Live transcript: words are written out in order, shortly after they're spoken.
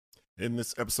In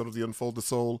this episode of the Unfold the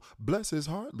Soul, Bless His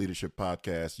Heart Leadership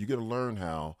Podcast, you're going to learn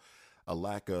how a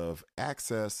lack of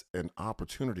access and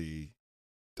opportunity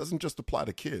doesn't just apply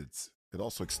to kids. It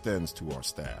also extends to our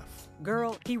staff.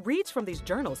 Girl, he reads from these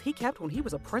journals he kept when he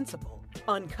was a principal.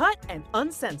 Uncut and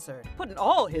uncensored, putting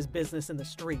all his business in the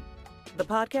street. The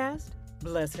podcast,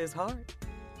 Bless His Heart.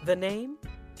 The name,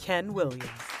 Ken Williams.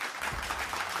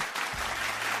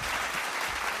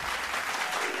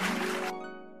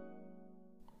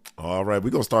 All right, we're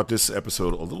going to start this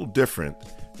episode a little different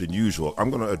than usual.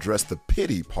 I'm going to address the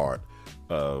pity part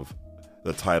of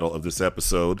the title of this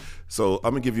episode. So I'm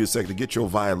going to give you a second to get your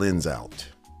violins out.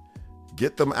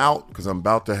 Get them out because I'm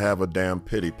about to have a damn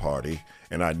pity party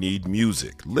and I need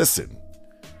music. Listen,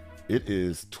 it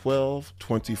is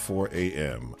 12:24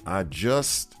 a.m. I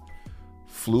just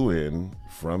flew in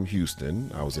from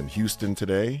Houston. I was in Houston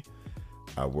today.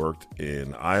 I worked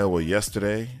in Iowa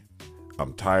yesterday.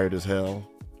 I'm tired as hell.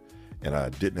 And I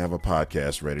didn't have a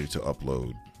podcast ready to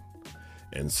upload.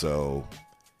 And so,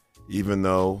 even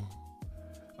though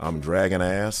I'm dragging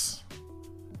ass,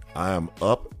 I am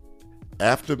up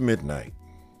after midnight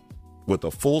with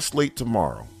a full slate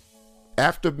tomorrow.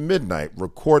 After midnight,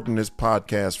 recording this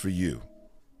podcast for you.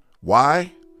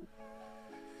 Why?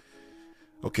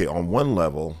 Okay, on one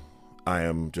level, I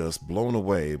am just blown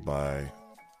away by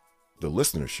the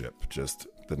listenership, just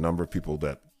the number of people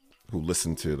who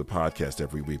listen to the podcast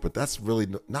every week, but that's really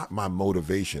not my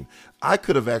motivation. I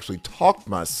could have actually talked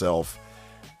myself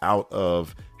out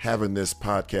of having this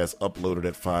podcast uploaded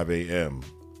at 5 a.m.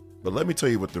 But let me tell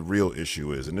you what the real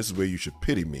issue is, and this is where you should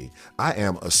pity me. I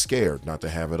am scared not to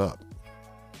have it up.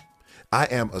 I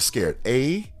am scared.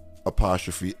 A''SCARED.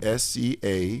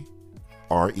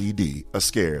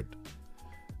 Scared.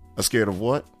 Scared of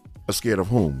what? Scared of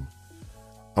whom?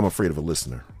 I'm afraid of a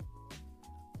listener.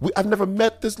 I've never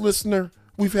met this listener.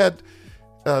 We've had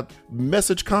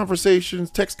message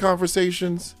conversations, text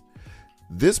conversations.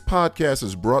 This podcast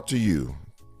is brought to you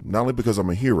not only because I'm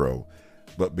a hero,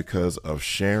 but because of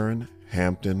Sharon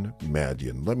Hampton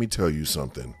Madian. Let me tell you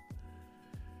something.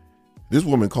 This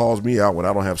woman calls me out when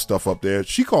I don't have stuff up there.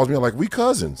 She calls me out like we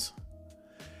cousins.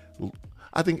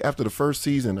 I think after the first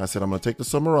season, I said, I'm going to take the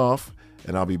summer off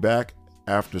and I'll be back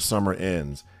after summer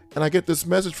ends. And I get this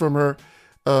message from her,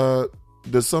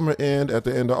 does summer end at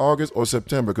the end of August or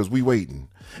September? Because we waiting.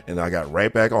 And I got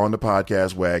right back on the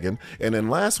podcast wagon. And then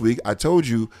last week, I told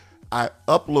you I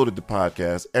uploaded the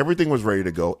podcast. Everything was ready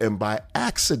to go. And by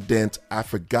accident, I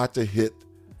forgot to hit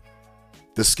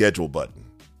the schedule button.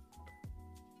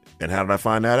 And how did I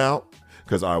find that out?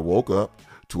 Because I woke up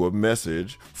to a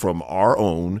message from our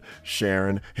own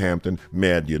Sharon Hampton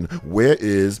Madian. Where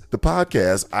is the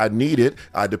podcast? I need it.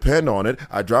 I depend on it.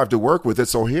 I drive to work with it.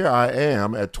 So here I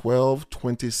am at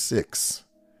 12:26.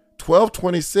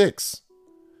 12:26.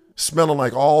 Smelling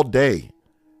like all day.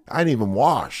 I didn't even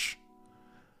wash.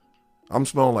 I'm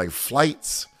smelling like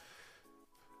flights,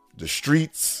 the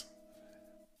streets.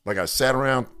 Like I sat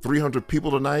around 300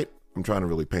 people tonight. I'm trying to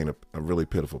really paint a really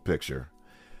pitiful picture.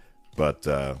 But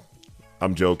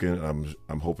I'm joking.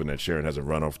 I'm hoping that Sharon hasn't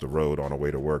run off the road on her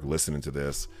way to work listening to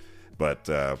this. But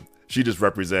she just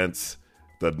represents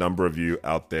the number of you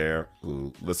out there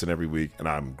who listen every week, and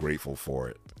I'm grateful for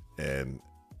it. And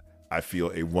I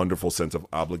feel a wonderful sense of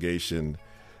obligation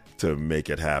to make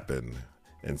it happen.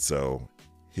 And so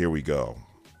here we go.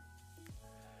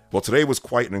 Well, today was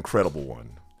quite an incredible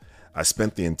one. I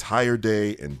spent the entire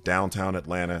day in downtown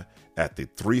Atlanta at the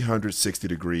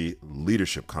 360-degree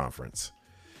Leadership Conference.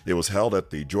 It was held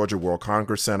at the Georgia World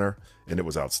Congress Center, and it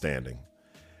was outstanding.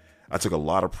 I took a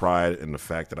lot of pride in the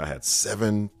fact that I had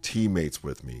 7 teammates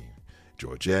with me.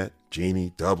 Georgette,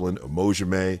 Jeannie, Dublin,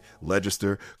 Emojime,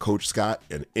 Legister, Coach Scott,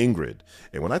 and Ingrid.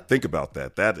 And when I think about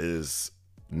that, that is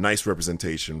nice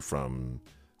representation from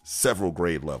several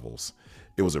grade levels.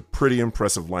 It was a pretty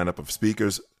impressive lineup of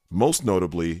speakers, most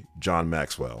notably John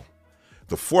Maxwell.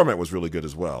 The format was really good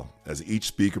as well, as each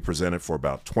speaker presented for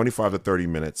about 25 to 30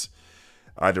 minutes.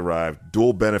 I derived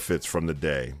dual benefits from the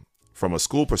day. From a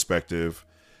school perspective,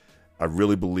 I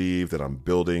really believe that I'm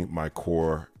building my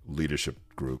core leadership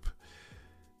group,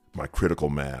 my critical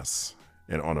mass.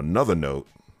 And on another note,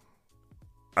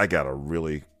 I got a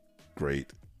really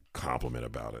great compliment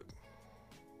about it.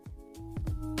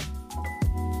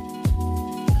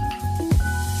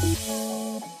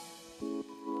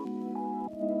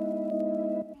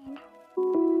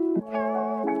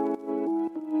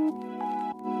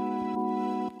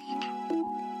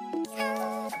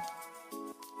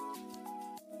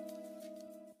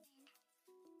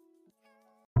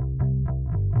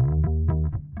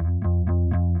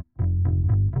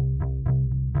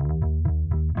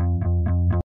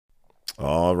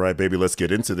 All right, baby, let's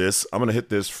get into this. I'm going to hit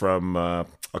this from a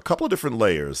couple of different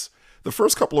layers. The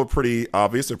first couple are pretty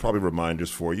obvious. They're probably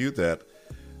reminders for you that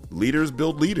leaders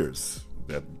build leaders,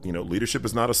 that, leadership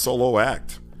is not a solo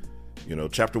act.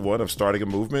 Chapter 1 of Starting a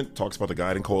Movement talks about the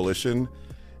Guiding Coalition.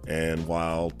 And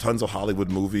while tons of Hollywood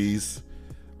movies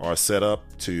are set up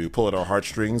to pull at our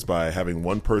heartstrings by having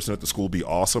one person at the school be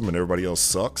awesome and everybody else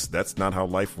sucks, that's not how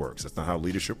life works. That's not how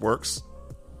leadership works.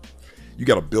 You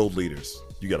got to build leaders.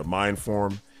 You got to mind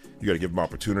form. You got to give them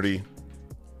opportunity,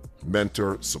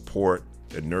 mentor, support,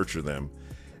 and nurture them.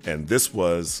 And this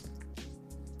was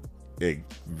a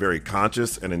very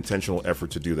conscious and intentional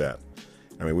effort to do that.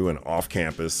 I mean, we went off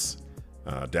campus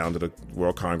down to the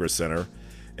World Congress Center.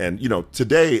 And,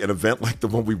 today, an event like the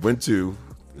one we went to,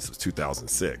 this was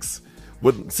 2006,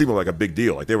 wouldn't seem like a big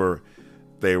deal. Like there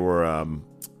were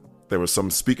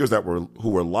some speakers who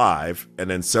were live, and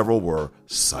then several were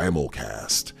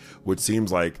simulcast, which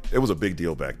seems like it was a big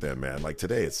deal back then, man. Like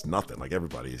today, it's nothing. Like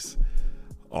everybody's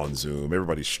on Zoom,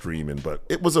 everybody's streaming, but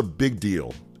it was a big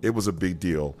deal. It was a big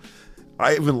deal.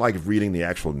 I even like reading the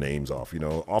actual names off.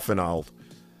 Often I'll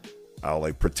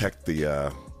like protect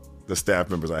the staff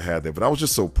members I had there, but I was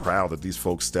just so proud that these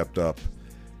folks stepped up,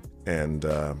 and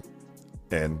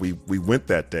we went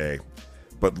that day.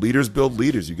 But leaders build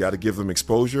leaders. You got to give them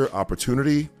exposure,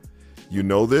 opportunity. You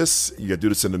know this. You got to do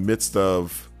this in the midst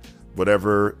of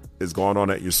whatever is going on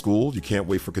at your school. You can't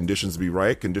wait for conditions to be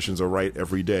right. Conditions are right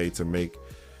every day to make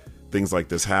things like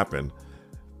this happen.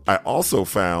 I also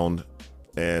found,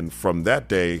 and from that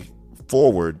day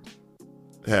forward,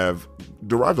 have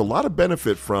derived a lot of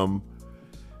benefit from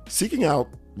seeking out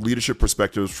leadership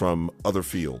perspectives from other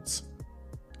fields.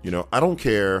 I don't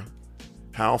care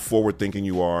how forward-thinking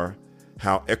you are,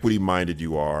 how equity-minded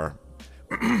you are,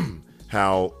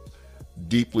 how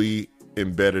deeply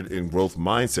embedded in growth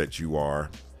mindset you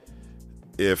are.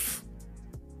 If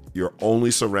you're only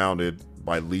surrounded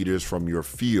by leaders from your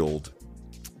field,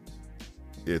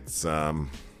 it's then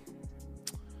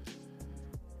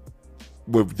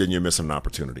you're missing an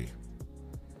opportunity.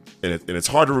 And it's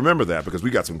hard to remember that because we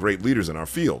got some great leaders in our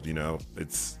field.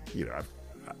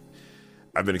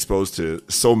 I've been exposed to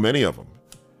so many of them.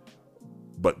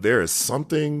 But there is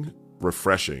something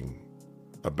refreshing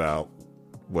about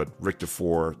what Rick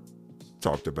DeFore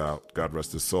talked about, God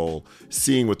rest his soul,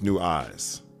 seeing with new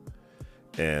eyes.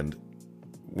 And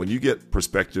when you get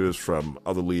perspectives from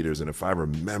other leaders, and if I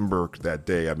remember that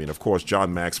day, I mean, of course,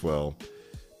 John Maxwell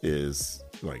he is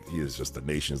just the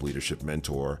nation's leadership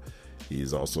mentor.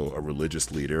 He's also a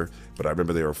religious leader. But I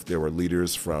remember there were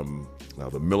leaders from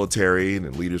the military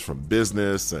and leaders from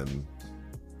business and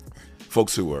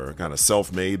folks who are kind of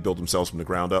self-made, build themselves from the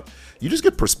ground up. You just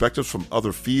get perspectives from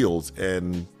other fields,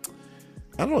 and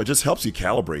I don't know, it just helps you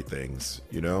calibrate things,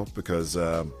 because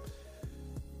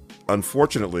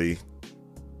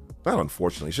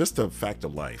it's just a fact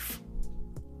of life.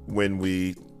 When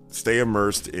we stay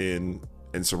immersed in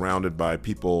and surrounded by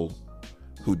people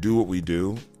who do what we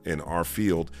do in our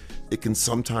field, it can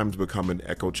sometimes become an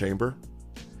echo chamber.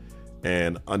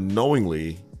 And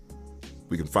unknowingly,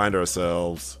 we can find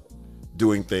ourselves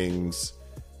doing things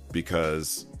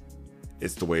because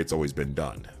it's the way it's always been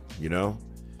done.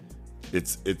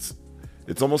 It's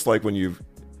almost like when you've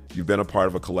been a part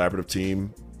of a collaborative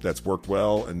team that's worked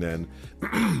well, and then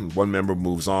one member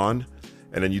moves on,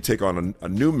 and then you take on a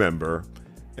new member,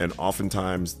 and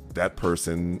oftentimes that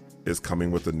person is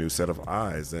coming with a new set of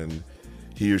eyes, and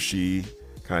he or she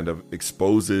kind of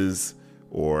exposes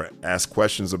or asks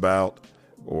questions about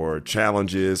or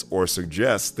challenges or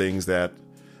suggests things that,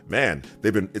 man,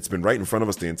 it's been right in front of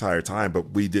us the entire time, but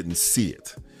we didn't see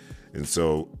it. And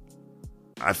so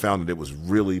I found that it was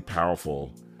really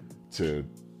powerful to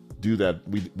do that.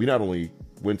 We not only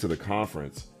went to the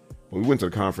conference, but we went to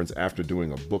the conference after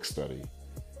doing a book study.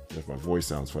 And if my voice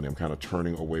sounds funny, I'm kind of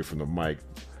turning away from the mic,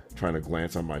 trying to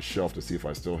glance on my shelf to see if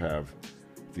I still have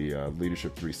the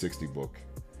Leadership 360 book.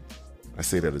 I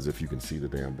say that as if you can see the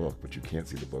damn book, but you can't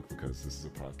see the book because this is a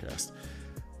podcast.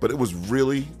 But it was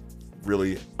really,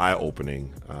 really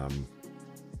eye-opening,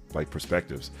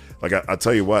 perspectives. Like I'll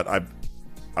tell you what, I'm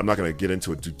not going to get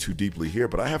into it too deeply here,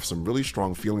 but I have some really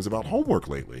strong feelings about homework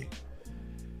lately.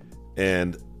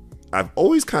 And I've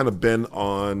always kind of been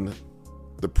on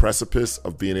the precipice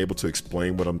of being able to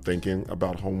explain what I'm thinking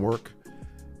about homework.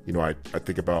 I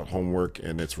think about homework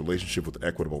and its relationship with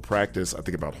equitable practice. I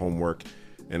think about homework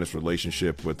and its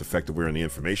relationship with the fact that we're in the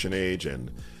information age,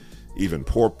 and even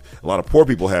a lot of poor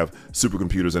people have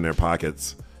supercomputers in their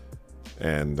pockets,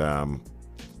 and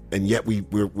yet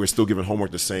we're still giving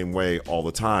homework the same way all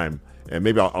the time. And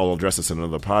maybe I'll address this in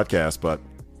another podcast, but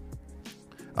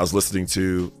I was listening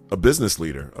to a business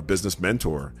leader, a business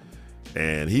mentor,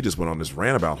 and he just went on this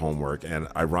rant about homework. And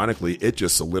ironically, it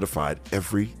just solidified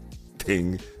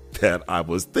everything that I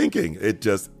was thinking.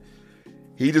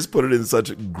 He just put it in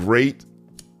such great,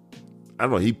 I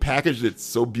don't know, he packaged it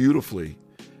so beautifully.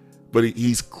 But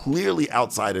he's clearly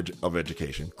outside of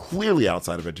education,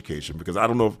 because I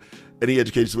don't know if any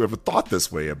educators have ever thought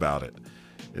this way about it.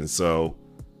 And so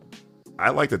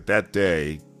I like that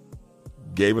day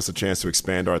gave us a chance to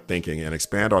expand our thinking and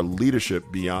expand our leadership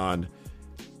beyond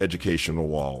educational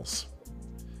walls.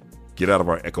 Get out of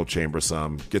our echo chamber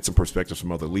some, get some perspectives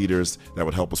from other leaders that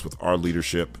would help us with our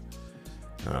leadership.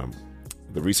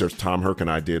 The research Tom Herc and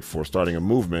I did for starting a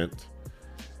movement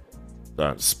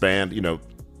spanned,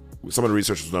 some of the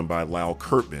research was done by Lyle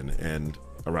Kurtman and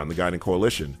around the Guiding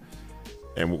Coalition.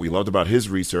 And what we loved about his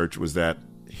research was that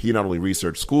he not only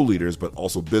researched school leaders, but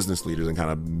also business leaders and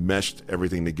kind of meshed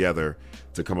everything together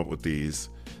to come up with these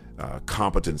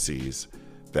competencies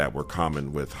that were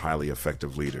common with highly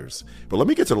effective leaders. But let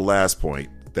me get to the last point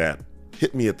that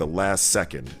hit me at the last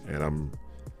second. And I'm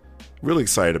really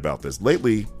excited about this.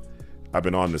 Lately, I've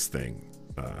been on this thing.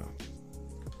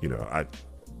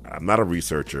 I'm not a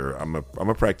researcher. I'm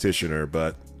a practitioner,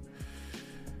 but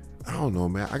I don't know,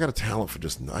 man. I got a talent for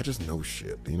I just know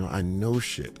shit. I know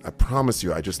shit. I promise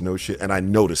you, I just know shit, and I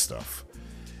notice stuff.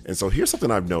 And so here's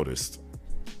something I've noticed,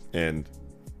 and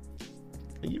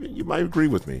you might agree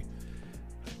with me.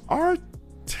 Our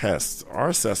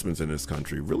assessments in this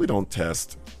country really don't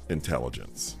test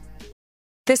intelligence.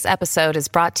 This episode is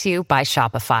brought to you by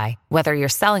Shopify. Whether you're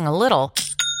selling a little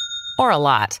or a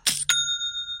lot,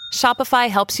 Shopify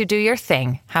helps you do your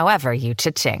thing, however you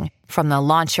cha-ching. From the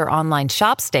launch your online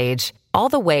shop stage, all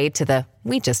the way to the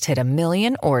we just hit 1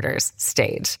 million orders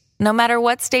stage. No matter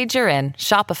what stage you're in,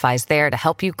 Shopify's there to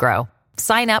help you grow.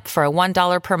 Sign up for a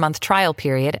 $1 per month trial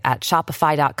period at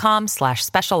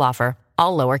shopify.com/special offer,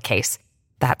 all lowercase.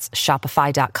 That's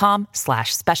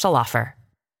shopify.com/special offer.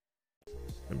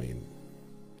 I mean,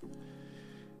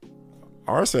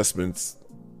 our assessments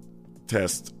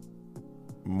test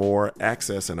more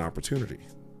access and opportunity.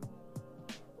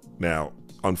 Now,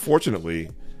 unfortunately,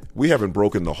 we haven't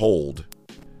broken the hold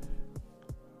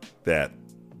that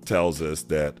tells us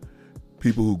that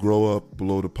people who grow up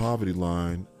below the poverty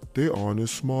line, they aren't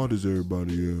as smart as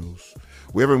everybody else.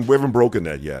 We haven't broken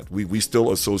that yet. We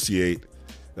still associate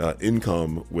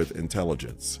income with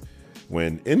intelligence,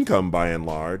 when income, by and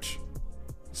large,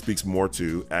 speaks more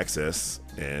to access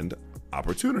and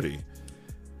opportunity.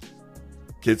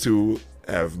 Kids who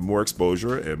have more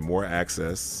exposure and more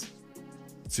access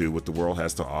to what the world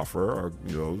has to offer, or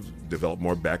develop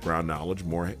more background knowledge,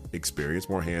 more experience,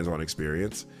 more hands-on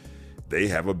experience, they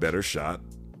have a better shot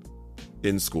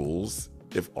in schools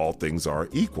if all things are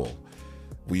equal.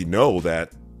 We know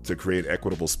that to create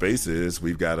equitable spaces,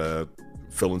 we've got to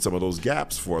fill in some of those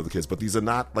gaps for the kids, but these are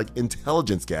not like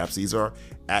intelligence gaps. These are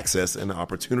access and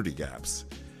opportunity gaps.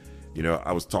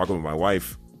 I was talking with my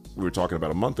wife, we were talking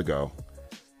about a month ago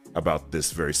about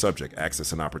this very subject,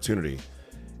 access and opportunity.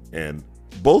 And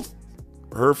both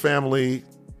her family,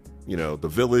 the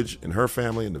village in her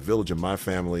family and the village in my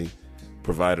family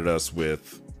provided us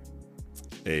with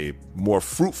a more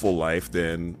fruitful life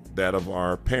than that of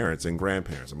our parents and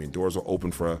grandparents. I mean, doors were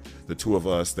open for the two of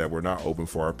us that were not open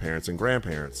for our parents and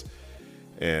grandparents.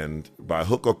 And by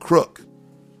hook or crook,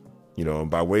 and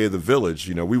by way of the village,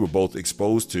 we were both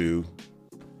exposed to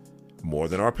more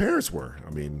than our parents were. I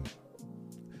mean,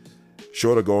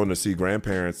 short of going to see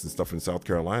grandparents and stuff in South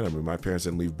Carolina, my parents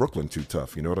didn't leave Brooklyn too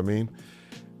tough, you know what I mean?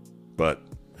 But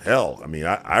hell,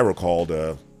 I recalled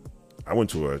I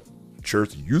went to a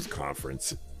church youth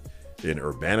conference in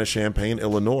Urbana-Champaign,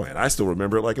 Illinois, and I still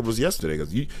remember it like it was yesterday,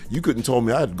 because you couldn't tell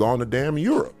me I had gone to damn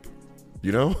Europe,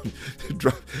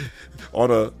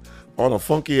 on a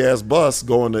funky ass bus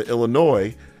going to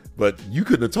Illinois, but you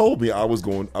couldn't have told me I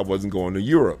wasn't going to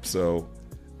Europe. So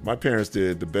my parents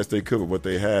did the best they could with what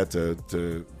they had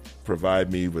to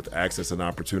provide me with access and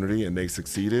opportunity, and they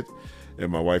succeeded.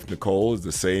 And my wife, Nicole, is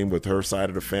the same with her side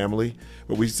of the family.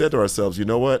 But we said to ourselves, you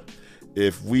know what?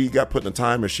 If we got put in a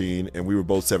time machine and we were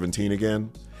both 17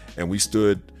 again, and we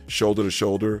stood shoulder to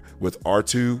shoulder with our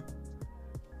two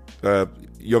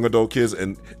young adult kids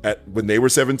and when they were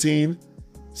 17,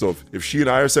 so if she and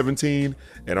I are 17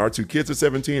 and our two kids are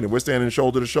 17 and we're standing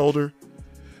shoulder to shoulder,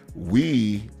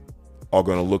 we are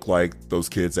going to look like those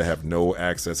kids that have no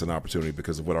access and opportunity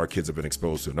because of what our kids have been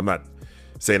exposed to. And I'm not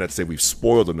saying that to say we've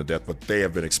spoiled them to death, but they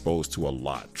have been exposed to a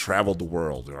lot, traveled the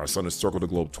world. Our son has circled the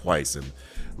globe twice and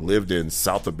lived in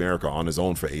South America on his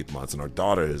own for 8 months. And our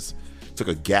daughter took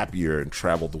a gap year and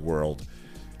traveled the world.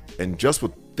 And just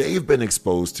what they've been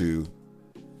exposed to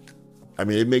I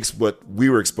mean, it makes what we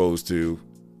were exposed to,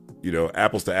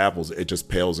 apples to apples. It just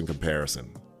pales in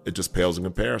comparison.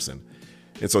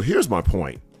 And so here's my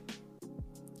point.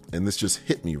 And this just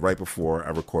hit me right before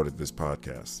I recorded this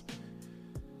podcast.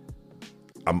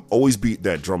 I'm always beating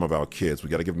that drum about kids. We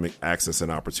got to give them access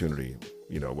and opportunity,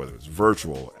 whether it's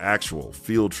virtual, actual,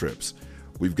 field trips.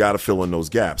 We've got to fill in those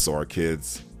gaps so our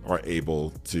kids are able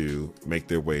to make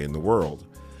their way in the world.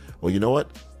 Well, you know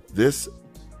what? This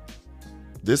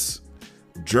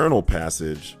journal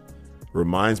passage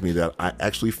reminds me that I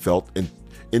actually felt,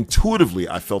 intuitively,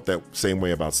 I felt that same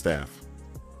way about staff.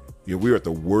 We were at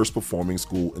the worst performing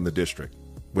school in the district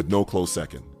with no close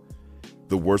second.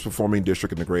 The worst performing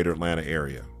district in the greater Atlanta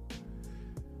area.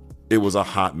 It was a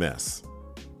hot mess.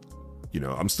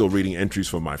 I'm still reading entries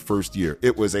from my first year.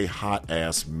 It was a hot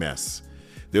ass mess.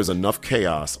 There's enough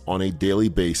chaos on a daily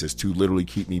basis to literally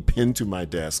keep me pinned to my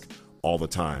desk all the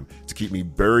time, to keep me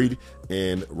buried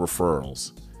in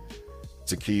referrals,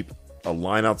 to keep a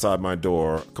line outside my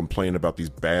door complaining about these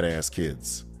badass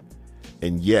kids.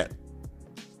 And yet,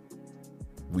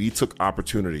 we took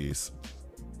opportunities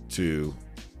to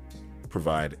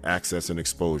provide access and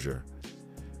exposure,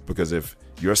 because if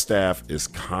your staff is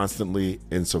constantly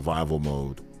in survival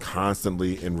mode,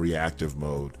 constantly in reactive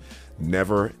mode,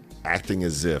 never acting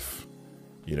as if,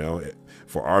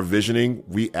 for our visioning,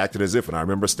 we acted as if. And I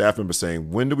remember staff members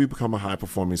saying, when do we become a high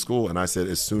performing school? And I said,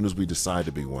 as soon as we decide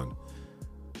to be one.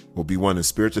 We'll be one in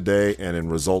spirit today and in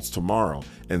results tomorrow.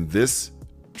 And this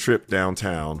trip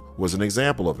downtown was an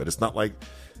example of it. It's not like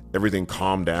everything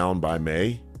calmed down by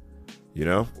May.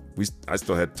 I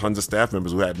still had tons of staff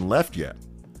members who hadn't left yet.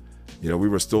 We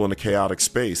were still in a chaotic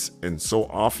space. And so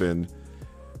often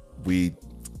we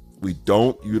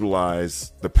don't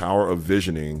utilize the power of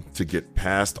visioning to get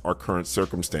past our current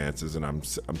circumstances. And I'm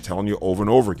telling you over and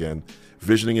over again,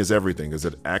 visioning is everything, because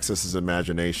it accesses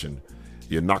imagination.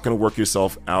 You're not going to work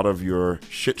yourself out of your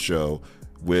shit show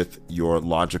with the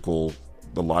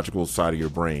logical side of your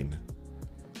brain.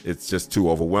 It's just too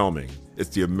overwhelming.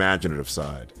 It's the imaginative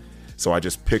side. So I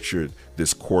just pictured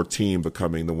this core team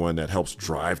becoming the one that helps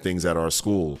drive things at our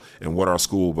school and what our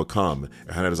school will become.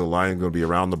 And how there's a line going to be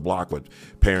around the block with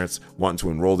parents wanting to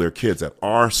enroll their kids at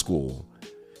our school.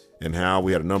 And how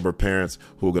we had a number of parents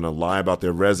who were going to lie about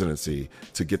their residency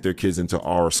to get their kids into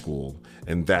our school.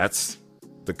 And that's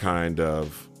the kind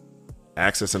of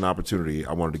access and opportunity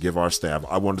I wanted to give our staff.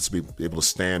 I wanted us to be able to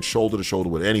stand shoulder to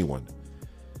shoulder with anyone,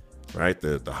 right?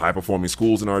 The high performing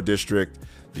schools in our district,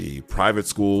 the private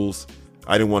schools.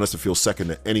 I didn't want us to feel second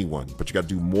to anyone, but you got to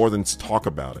do more than talk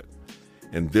about it.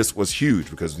 And this was huge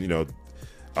because,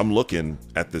 I'm looking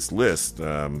at this list.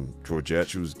 Georgette,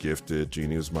 she was gifted.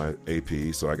 Jeannie was my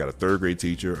AP. So I got a third grade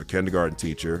teacher, a kindergarten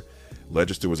teacher.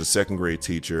 Legister was a second grade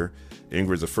teacher.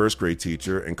 Ingrid's a first grade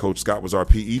teacher. And Coach Scott was our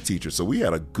PE teacher. So we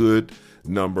had a good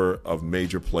number of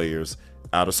major players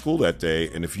out of school that day.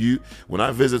 And when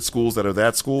I visit schools that are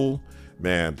that school,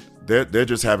 man, they're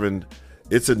just having,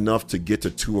 it's enough to get to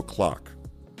 2:00.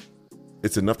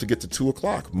 It's enough to get to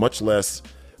 2:00, much less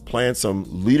plan some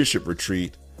leadership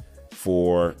retreat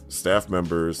for staff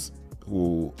members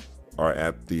who are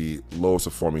at the lowest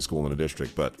performing school in the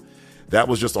district. But that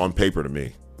was just on paper to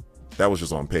me. That was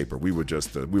just on paper. We were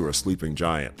a sleeping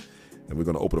giant, and we're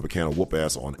going to open up a can of whoop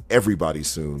ass on everybody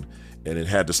soon. And it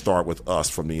had to start with us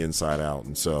from the inside out.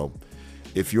 And so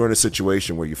if you're in a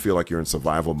situation where you feel like you're in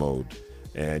survival mode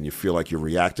and you feel like you're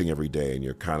reacting every day and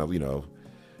you're kind of, you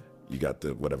got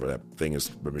the, whatever that thing is,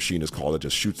 the machine is called, it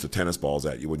just shoots the tennis balls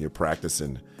at you when you're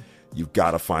practicing. You've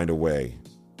got to find a way,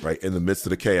 right? In the midst of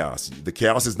the chaos. The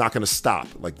chaos is not going to stop.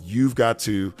 Like, you've got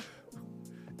to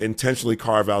intentionally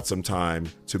carve out some time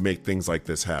to make things like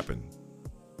this happen.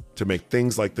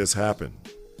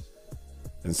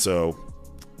 And so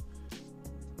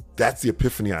that's the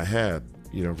epiphany I had,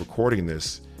 recording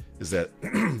this, is that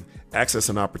access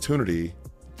and opportunity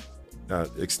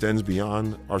extends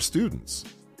beyond our students.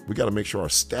 We got to make sure our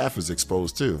staff is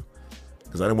exposed too,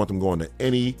 because I didn't want them going to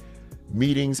any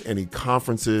meetings, any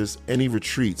conferences, any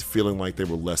retreats feeling like they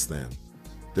were less than.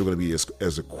 They were going to be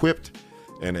as equipped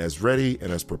and as ready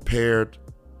and as prepared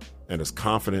and as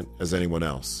confident as anyone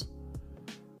else.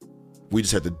 We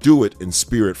just had to do it in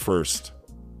spirit first,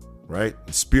 right?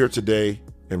 In spirit today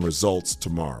and results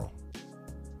tomorrow.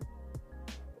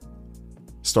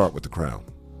 Start with the crown.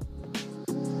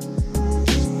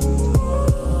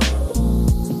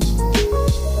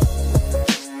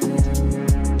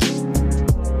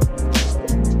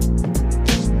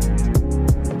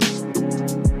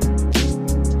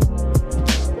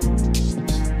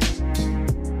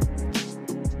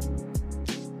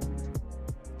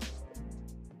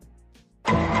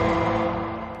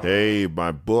 Hey,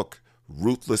 my book,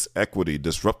 Ruthless Equity,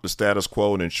 Disrupt the Status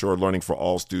Quo and Ensure Learning for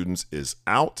All Students is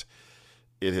out.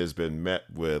 It has been met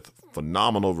with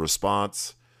phenomenal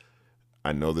response.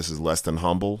 I know this is less than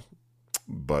humble,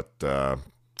 but I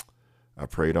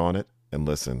prayed on it. And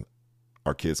listen,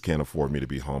 our kids can't afford me to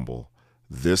be humble.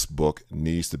 This book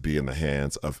needs to be in the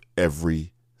hands of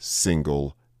every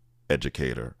single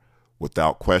educator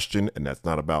without question. And that's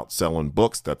not about selling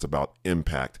books. That's about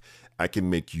impact. I can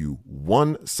make you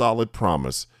one solid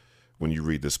promise when you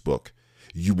read this book.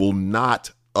 You will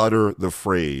not utter the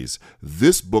phrase,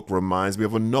 "This book reminds me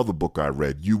of another book I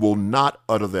read." You will not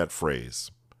utter that phrase.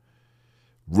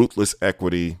 Ruthless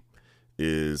Equity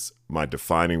is my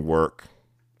defining work.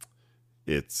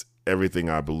 It's everything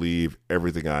I believe,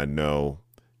 everything I know.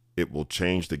 It will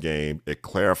change the game. It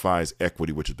clarifies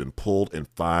equity, which has been pulled in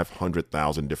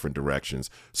 500,000 different directions.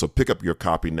 So pick up your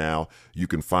copy now. You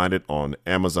can find it on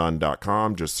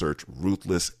Amazon.com. Just search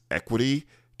Ruthless Equity,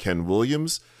 Ken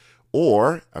Williams.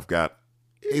 Or I've got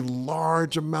a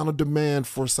large amount of demand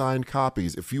for signed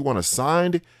copies. If you want a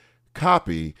signed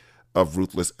copy of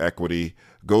Ruthless Equity,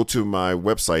 go to my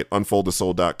website,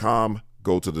 unfoldthesoul.com.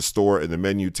 Go to the store in the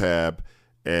menu tab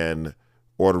and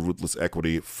order Ruthless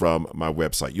Equity from my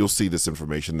website. You'll see this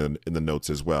information in the notes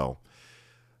as well.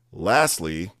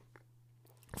 Lastly,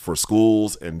 for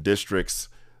schools and districts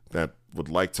that would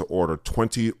like to order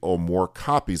 20 or more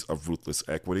copies of Ruthless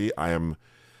Equity, I am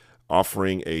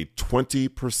offering a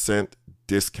 20%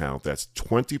 discount. That's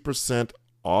 20%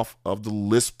 off of the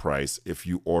list price if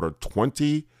you order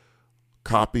 20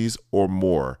 copies or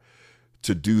more.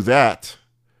 To do that,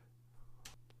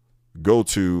 go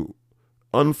to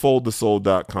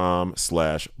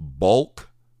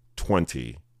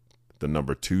unfoldthesoul.com/bulk20, the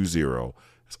number 20.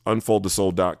 It's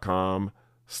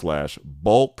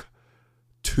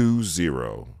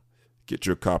unfoldthesoul.com/bulk20. Get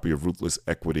your copy of Ruthless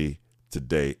Equity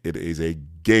today. It is a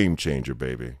game changer,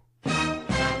 baby. On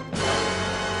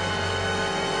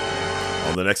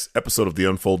the next episode of the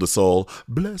Unfold the Soul,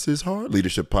 Bless His Heart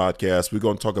Leadership Podcast, we're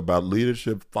going to talk about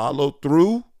leadership follow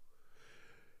through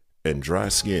and dry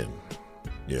skin.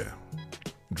 Yeah.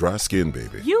 Dry skin,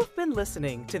 baby. You've been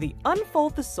listening to the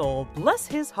Unfold the Soul, Bless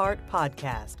His Heart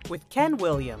podcast with Ken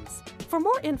Williams. For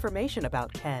more information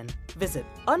about Ken, visit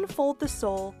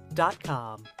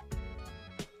unfoldthesoul.com.